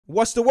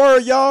What's the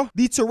word, y'all?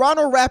 The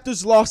Toronto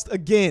Raptors lost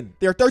again.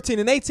 They're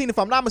 13-18. If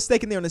I'm not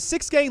mistaken, they're on a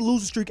 6-game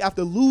losing streak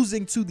after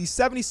losing to the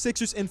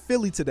 76ers in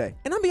Philly today.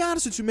 And I'll be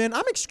honest with you, man,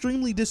 I'm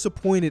extremely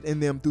disappointed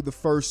in them through the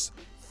first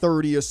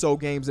 30 or so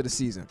games of the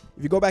season.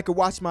 If you go back and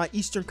watch my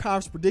Eastern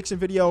Conference prediction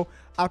video,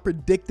 I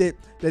predicted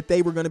that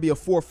they were going to be a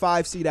 4 or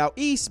 5 seed out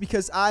East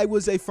because I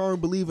was a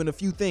firm believer in a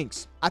few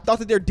things. I thought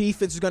that their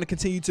defense was going to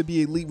continue to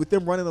be elite with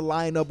them running the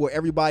lineup where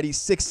everybody's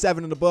 6'7"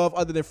 and above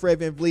other than Fred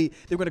VanVleet.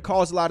 They're going to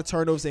cause a lot of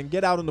turnovers and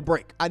get out on the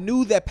break. I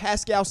knew that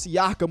Pascal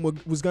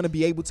Siakam was going to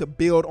be able to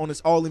build on his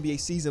All-NBA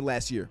season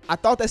last year. I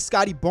thought that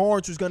Scotty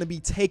Barnes was going to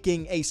be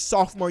taking a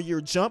sophomore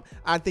year jump.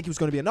 I didn't think he was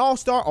going to be an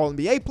All-Star,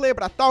 All-NBA player,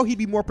 but I thought he'd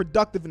be more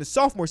productive in the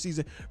sophomore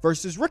season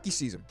versus rookie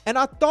season. And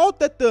I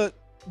thought that the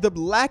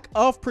lack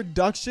of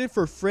production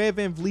for Fred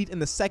VanVleet in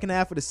the second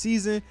half of the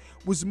season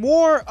was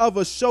more of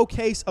a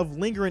showcase of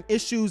lingering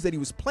issues that he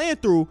was playing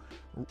through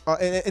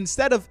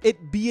instead of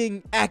it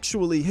being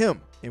actually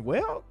him. And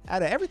well,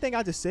 out of everything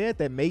I just said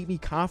that made me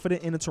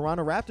confident in the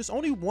Toronto Raptors,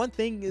 only one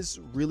thing is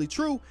really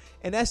true,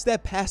 and that's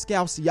that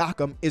Pascal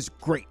Siakam is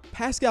great.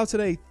 Pascal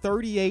today,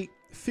 38,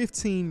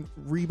 15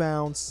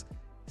 rebounds,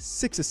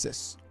 6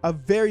 assists. A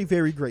very,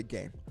 very great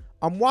game.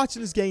 I'm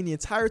watching this game the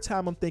entire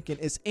time. I'm thinking,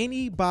 is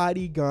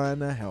anybody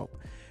gonna help?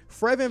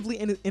 Fred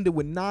VanVleet ended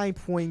with 9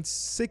 points,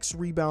 6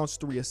 rebounds,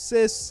 3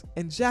 assists,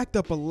 and jacked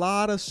up a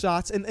lot of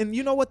shots. And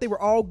you know what? They were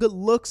all good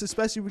looks,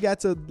 especially when we got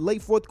to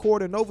late fourth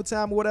quarter and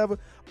overtime or whatever.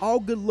 All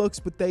good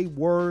looks, but they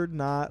were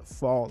not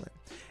falling.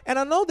 And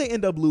I know they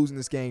end up losing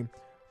this game,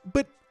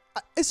 but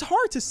it's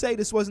hard to say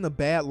this wasn't a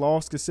bad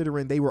loss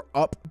considering they were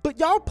up. But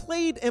y'all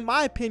played, in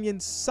my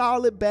opinion,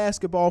 solid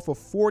basketball for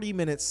 40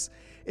 minutes.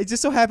 It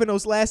just so happened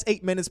those last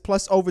 8 minutes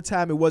plus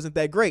overtime, it wasn't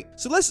that great.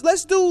 So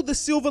let's do the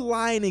silver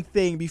lining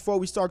thing before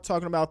we start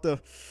talking about the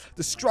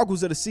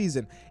struggles of the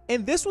season.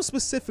 And this one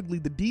specifically,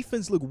 the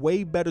defense looked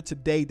way better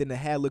today than it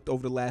had looked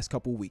over the last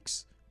couple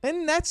weeks.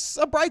 And that's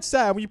a bright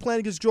side when you're playing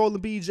against Joel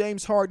Embiid,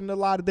 James Harden, a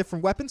lot of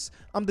different weapons.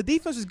 The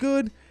defense is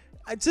good.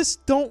 I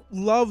just don't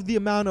love the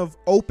amount of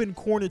open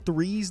corner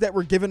threes that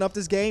were given up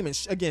this game.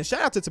 And again,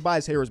 shout out to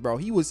Tobias Harris, bro.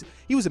 He was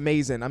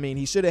amazing. I mean,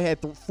 he should have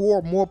had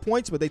 4 more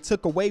points, but they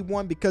took away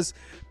 1 because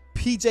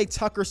PJ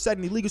Tucker set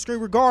an illegal screen.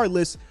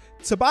 Regardless,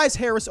 Tobias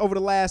Harris over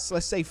the last,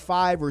 let's say,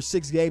 5 or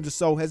 6 games or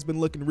so has been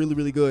looking really,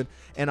 really good,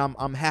 and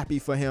I'm happy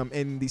for him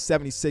in the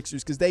 76ers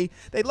because they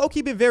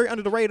low-key been very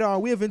under the radar.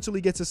 We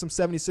eventually get to some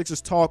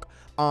 76ers talk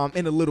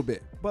in a little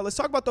bit. But let's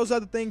talk about those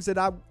other things that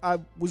I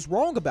was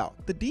wrong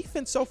about. The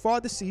defense so far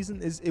this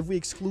season is, if we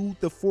exclude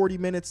the 40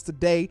 minutes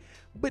today,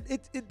 but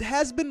it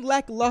has been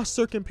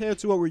lackluster compared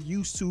to what we're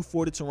used to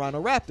for the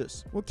Toronto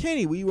Raptors. Well,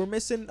 Kenny, we were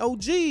missing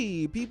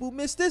OG. People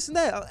miss this and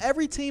that.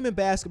 Every team in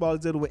basketball is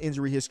dealing with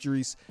injury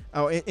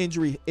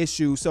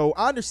issues. So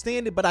I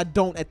understand it, but I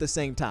don't at the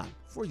same time.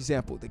 For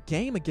example, the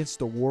game against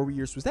the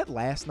Warriors, was that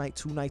last night,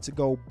 2 nights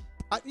ago?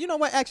 You know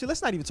what? Actually,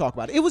 let's not even talk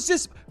about it. It was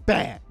just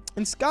bad.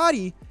 And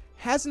Scotty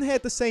hasn't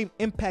had the same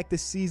impact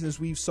this season as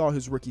we saw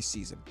his rookie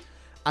season.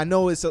 I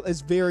know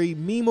it's very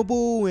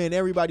memeable and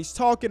everybody's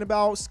talking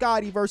about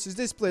Scotty versus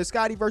this player,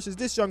 Scotty versus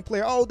this young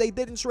player. Oh, they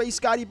didn't trade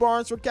Scotty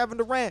Barnes for Kevin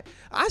Durant.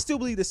 I still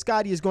believe that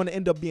Scotty is going to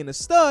end up being a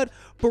stud,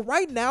 but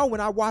right now when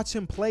I watch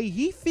him play,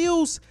 he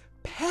feels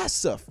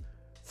passive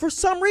for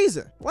some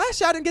reason.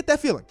 Last year, I didn't get that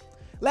feeling.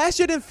 Last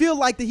year didn't feel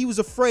like that he was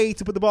afraid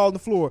to put the ball on the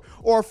floor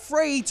or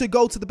afraid to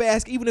go to the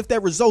basket, even if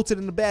that resulted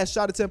in a bad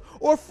shot attempt,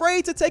 or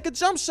afraid to take a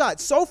jump shot.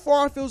 So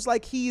far, it feels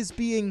like he is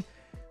being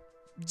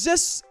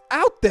just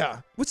out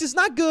there, which is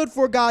not good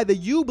for a guy that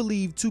you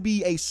believe to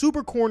be a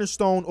super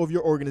cornerstone of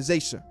your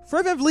organization.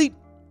 Fred VanVleet,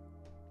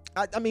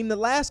 I mean, the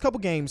last couple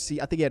games,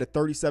 I think he had a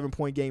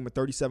 37-point game, but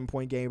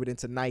then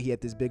tonight he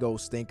had this big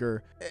old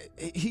stinker.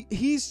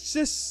 He's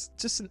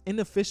just an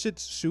inefficient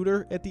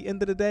shooter at the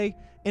end of the day,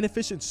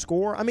 inefficient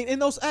scorer. I mean, in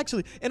those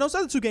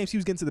other 2 games, he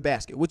was getting to the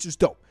basket, which is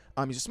dope.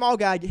 He's a small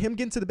guy. Him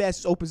getting to the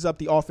basket opens up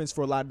the offense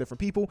for a lot of different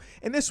people.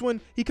 In this one,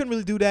 he couldn't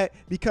really do that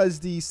because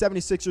the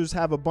 76ers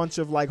have a bunch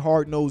of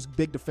hard-nosed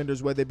big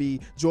defenders, whether it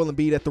be Joel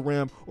Embiid at the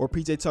rim or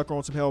PJ Tucker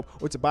on some help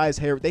or Tobias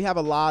Harris. They have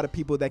a lot of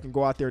people that can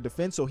go out there and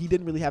defend, so he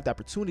didn't really have the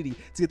opportunity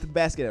to get to the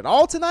basket at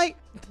all tonight.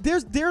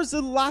 There's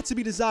a lot to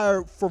be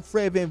desired from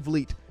Fred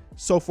VanVleet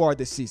so far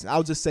this season.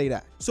 I'll just say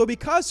that. So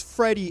because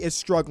Freddie is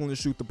struggling to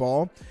shoot the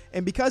ball,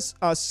 and because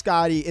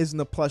Scotty isn't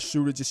a plus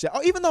shooter just yet,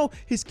 even though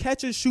his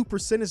catch and shoot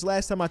percentage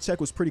last time I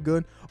checked was pretty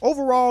good,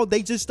 overall,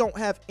 they just don't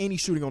have any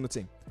shooting on the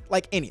team.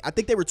 Like any. I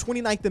think they were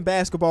 29th in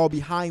basketball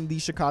behind the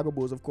Chicago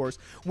Bulls, of course,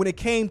 when it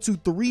came to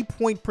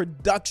 3-point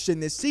production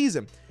this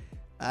season.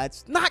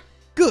 It's not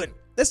good.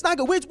 That's not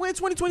good. We're in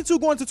 2022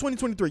 going to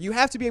 2023. You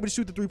have to be able to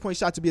shoot the 3-point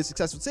shot to be a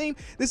successful team.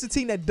 This is a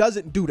team that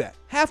doesn't do that.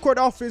 Half-court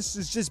offense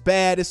is just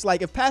bad. It's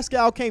like if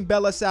Pascal can't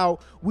bail us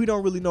out, we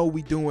don't really know what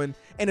we're doing.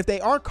 And if they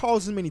aren't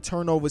causing many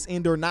turnovers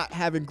and they're not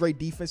having great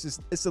defense,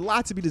 it's a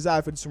lot to be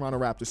desired for the Toronto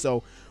Raptors.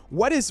 So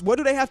what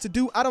do they have to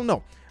do? I don't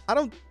know.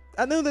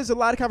 I know there's a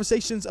lot of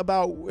conversations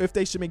about if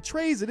they should make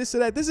trades or this or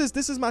that. This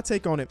is my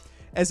take on it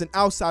as an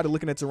outsider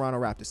looking at Toronto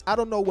Raptors. I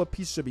don't know what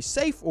pieces should be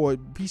safe or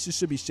pieces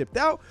should be shipped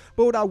out,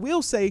 but what I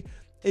will say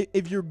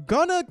if you're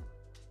gonna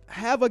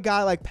have a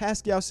guy like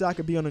Pascal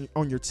Siakam be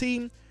on your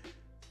team,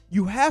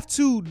 you have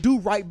to do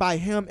right by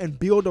him and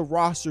build a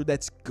roster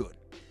that's good.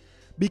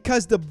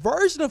 Because the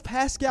version of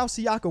Pascal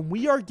Siakam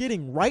we are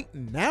getting right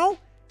now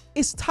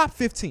is top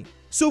 15.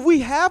 So if we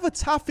have a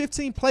top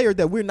 15 player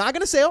that we're not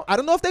going to sell, I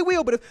don't know if they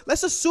will, but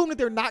let's assume that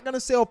they're not going to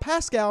sell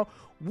Pascal,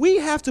 we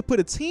have to put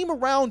a team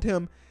around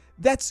him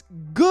that's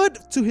good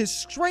to his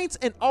strengths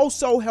and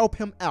also help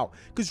him out.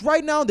 Because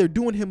right now they're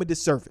doing him a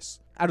disservice.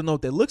 I don't know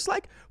what that looks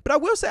like, but I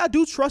will say I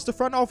do trust the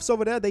front office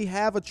over there. They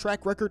have a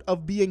track record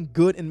of being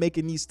good and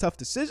making these tough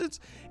decisions,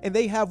 and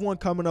they have one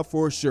coming up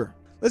for sure.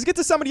 Let's get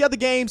to some of the other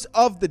games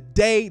of the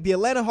day. The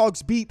Atlanta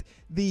Hawks beat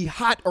the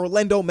hot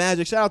Orlando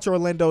Magic. Shout out to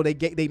Orlando.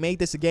 They made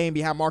this a game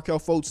behind Markelle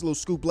Fultz, little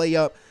scoop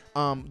layup,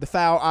 the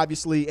foul,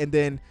 obviously, and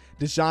then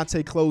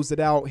DeJounte closed it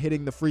out,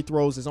 hitting the free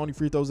throws, his only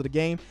free throws of the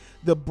game.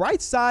 The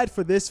bright side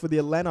for the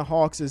Atlanta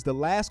Hawks is the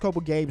last couple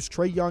games,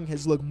 Trae Young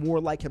has looked more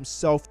like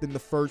himself than the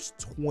first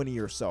 20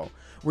 or so,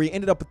 where he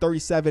ended up with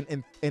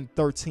 37 and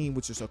 13,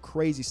 which is a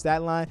crazy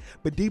stat line.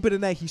 But deeper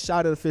than that, he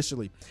shot it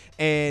efficiently.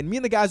 And me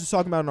and the guys were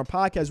talking about on our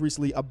podcast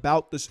recently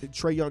about this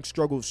Trae Young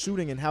struggle of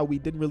shooting and how we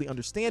didn't really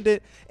understand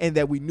it and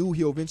that we knew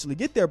he'll eventually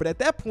get there. But at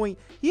that point,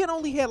 he had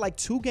only had like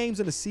 2 games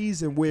in the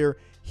season where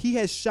he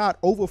has shot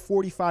over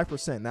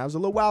 45%. Now, it was a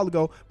little while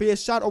ago, but he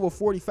has shot over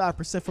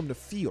 45% from the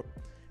field.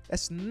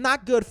 That's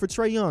not good for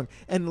Trae Young.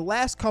 And the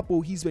last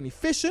couple, he's been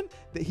efficient.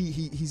 That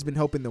he's been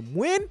helping them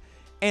win.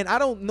 And I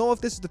don't know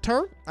if this is the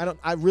turn.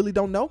 I really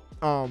don't know.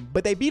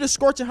 But they beat a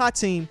scorching hot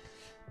team,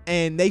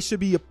 and they should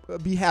be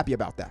happy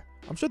about that.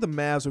 I'm sure the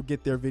Mavs will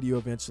get their video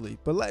eventually.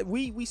 But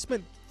we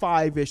spent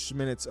 5-ish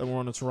minutes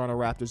on the Toronto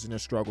Raptors and their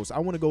struggles. I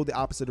want to go the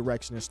opposite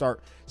direction and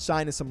start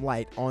shining some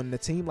light on the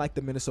team like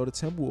the Minnesota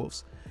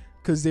Timberwolves,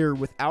 because they're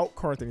without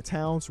Karl-Anthony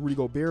Towns. Rudy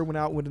Gobert went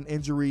out with an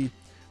injury.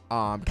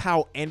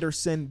 Kyle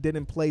Anderson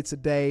didn't play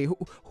today.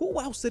 Who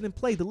else didn't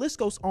play? The list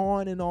goes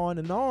on and on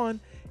and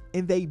on.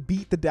 And they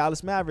beat the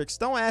Dallas Mavericks.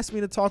 Don't ask me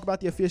to talk about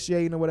the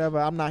officiating or whatever.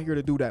 I'm not here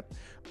to do that.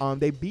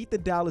 They beat the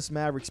Dallas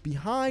Mavericks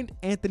behind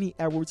Anthony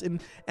Edwards. And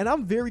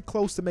I'm very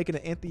close to making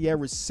an Anthony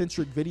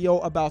Edwards-centric video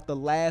about the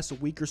last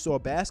week or so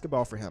of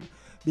basketball for him.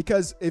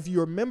 Because if you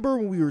remember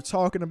when we were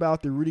talking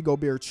about the Rudy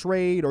Gobert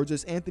trade or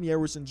just Anthony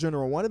Edwards in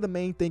general, one of the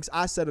main things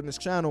I said on this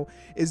channel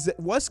is that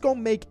what's going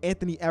to make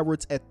Anthony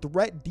Edwards a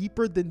threat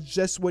deeper than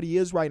just what he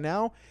is right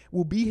now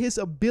will be his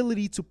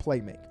ability to play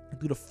make.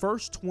 Through the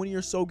first 20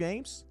 or so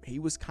games, he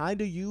was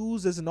kind of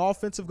used as an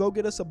offensive go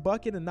get us a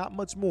bucket and not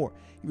much more.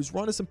 He was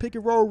running some pick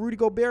and roll with Rudy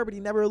Gobert, but he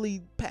never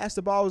really passed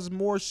the ball as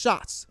more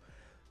shots.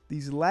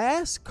 These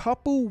last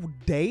couple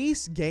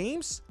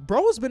games,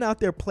 bro has been out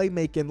there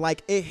playmaking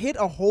like it hit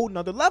a whole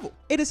nother level.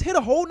 It has hit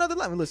a whole nother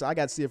level. Listen, I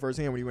got to see it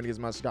firsthand when he went against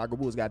my Chicago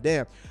Bulls,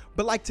 goddamn.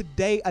 But like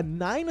today, a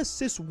 9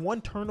 assist,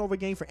 1 turnover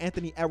game for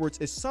Anthony Edwards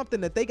is something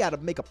that they got to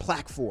make a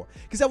plaque for,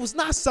 because that was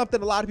not something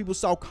a lot of people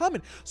saw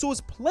coming. So his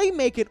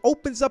playmaking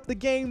opens up the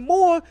game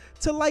more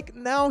to like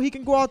now he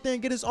can go out there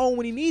and get his own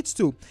when he needs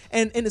to.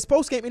 And in his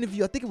post-game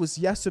interview, I think it was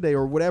yesterday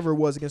or whatever it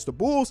was against the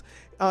Bulls,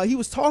 he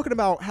was talking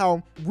about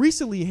how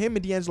recently him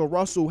and D'Angelo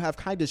Russell have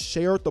kind of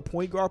shared the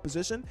point guard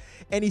position,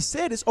 and he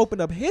said it's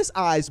opened up his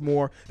eyes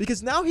more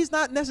because now he's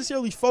not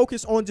necessarily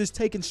focused on just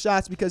taking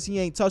shots because he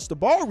ain't touched the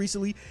ball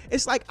recently.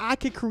 It's like I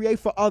can create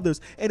for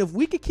others, and if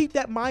we could keep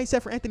that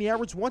mindset for Anthony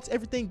Edwards once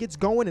everything gets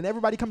going and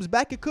everybody comes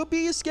back, it could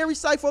be a scary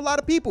sight for a lot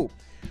of people.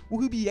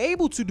 Will he be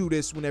able to do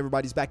this when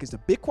everybody's back is the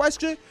big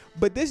question,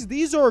 but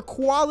these are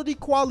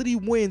quality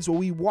wins where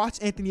we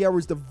watch Anthony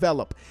Edwards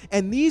develop,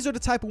 and these are the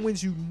type of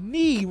wins you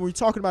need when you're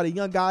talking about a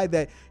young guy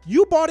that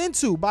you bought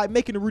into by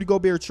making the Rudy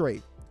Gobert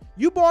trade.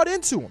 You bought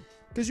into him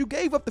because you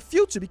gave up the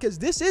future, because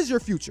this is your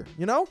future,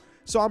 you know?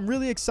 So I'm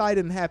really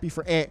excited and happy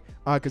for Ant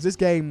because this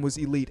game was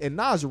elite. And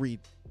Naz Reid,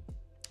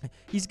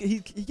 he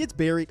gets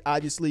buried,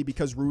 obviously,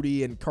 because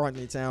Rudy and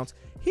Karl-Anthony Towns,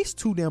 he's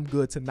too damn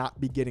good to not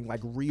be getting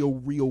like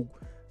real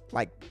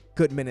like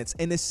good minutes.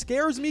 And it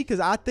scares me because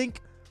I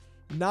think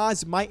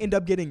Naz might end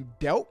up getting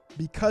dealt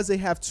because they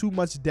have too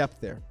much depth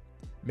there.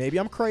 Maybe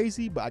I'm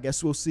crazy, but I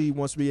guess we'll see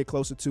once we get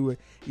closer to it.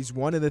 He's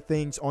one of the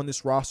things on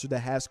this roster that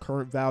has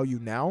current value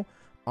now.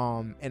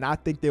 And I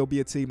think there'll be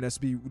a team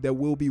that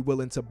will be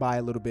willing to buy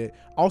a little bit.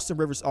 Austin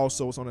Rivers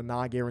also is on a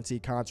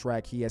non-guaranteed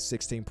contract. He has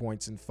 16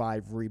 points and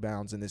 5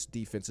 rebounds, and this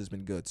defense has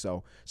been good.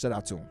 So shout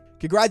out to him.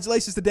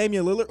 Congratulations to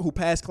Damian Lillard, who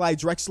passed Clyde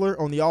Drexler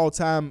on the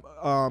all-time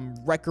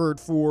record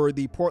for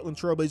the Portland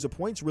Trailblazer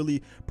points.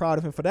 Really proud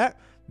of him for that.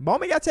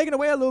 Moment got taken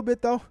away a little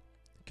bit, though,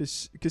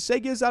 because Shai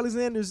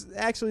Gilgeous-Alexander's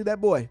actually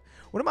that boy.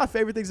 One of my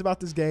favorite things about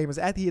this game is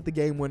after he hit the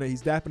game winner,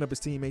 he's dapping up his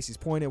teammates, he's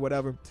pointing,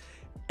 whatever.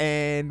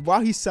 And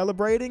while he's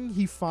celebrating,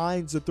 he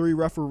finds the 3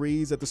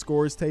 referees at the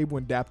scorer's table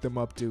and dapped them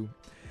up too.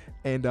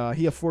 And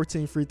he had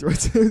 14 free throw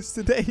attempts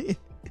today.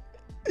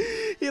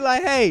 He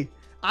like, hey,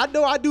 I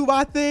know I do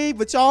my thing,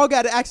 but y'all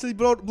got to actually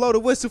blow the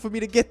whistle for me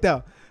to get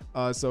there.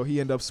 So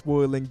he ended up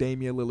spoiling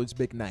Damian Lillard's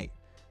big night.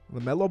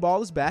 LaMelo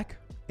Ball is back,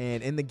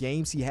 and in the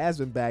games he has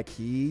been back,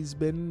 he's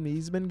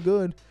been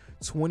good.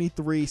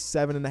 23,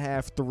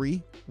 7.5,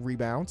 3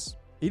 rebounds.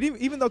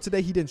 Even though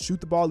today he didn't shoot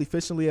the ball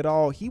efficiently at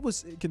all, he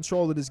was in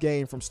control of this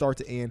game from start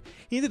to end.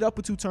 He ended up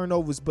with 2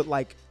 turnovers, but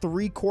like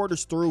 3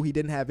 quarters through, he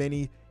didn't have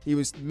any. He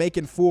was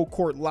making full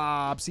court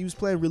lobs. He was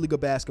playing really good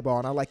basketball,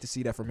 and I like to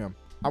see that from him.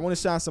 I want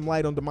to shine some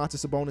light on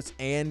Domantas Sabonis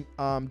and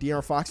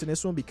De'Aaron Fox in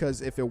this one,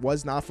 because if it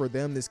was not for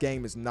them, this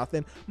game is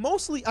nothing.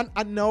 Mostly,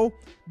 I know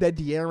that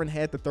De'Aaron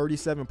had the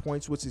 37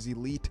 points, which is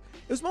elite.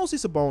 It was mostly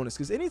Sabonis,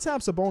 because anytime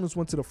Sabonis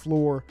went to the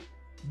floor,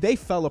 they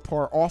fell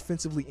apart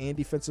offensively and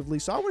defensively.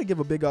 So I want to give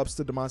a big ups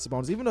to Domantas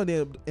Sabonis, even though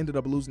they ended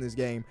up losing this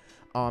game.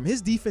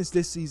 His defense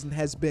this season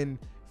has been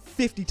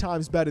 50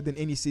 times better than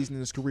any season in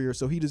his career,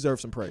 so he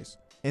deserves some praise.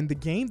 And the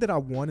game that I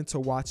wanted to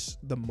watch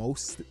the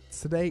most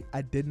today,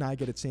 I did not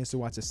get a chance to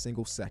watch a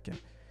single second.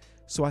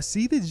 So I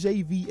see that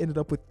JV ended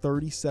up with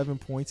 37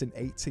 points and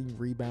 18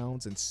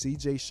 rebounds, and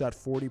CJ shot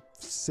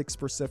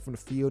 46% from the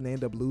field and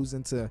ended up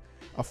losing to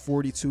a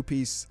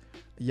 42-piece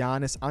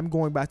Giannis. I'm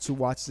going back to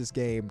watch this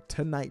game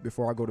tonight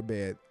before I go to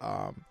bed,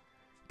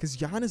 because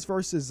Giannis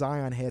versus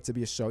Zion had to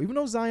be a show. Even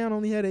though Zion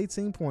only had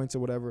 18 points or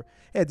whatever,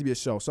 it had to be a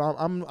show. So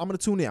I'm going to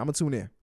tune in.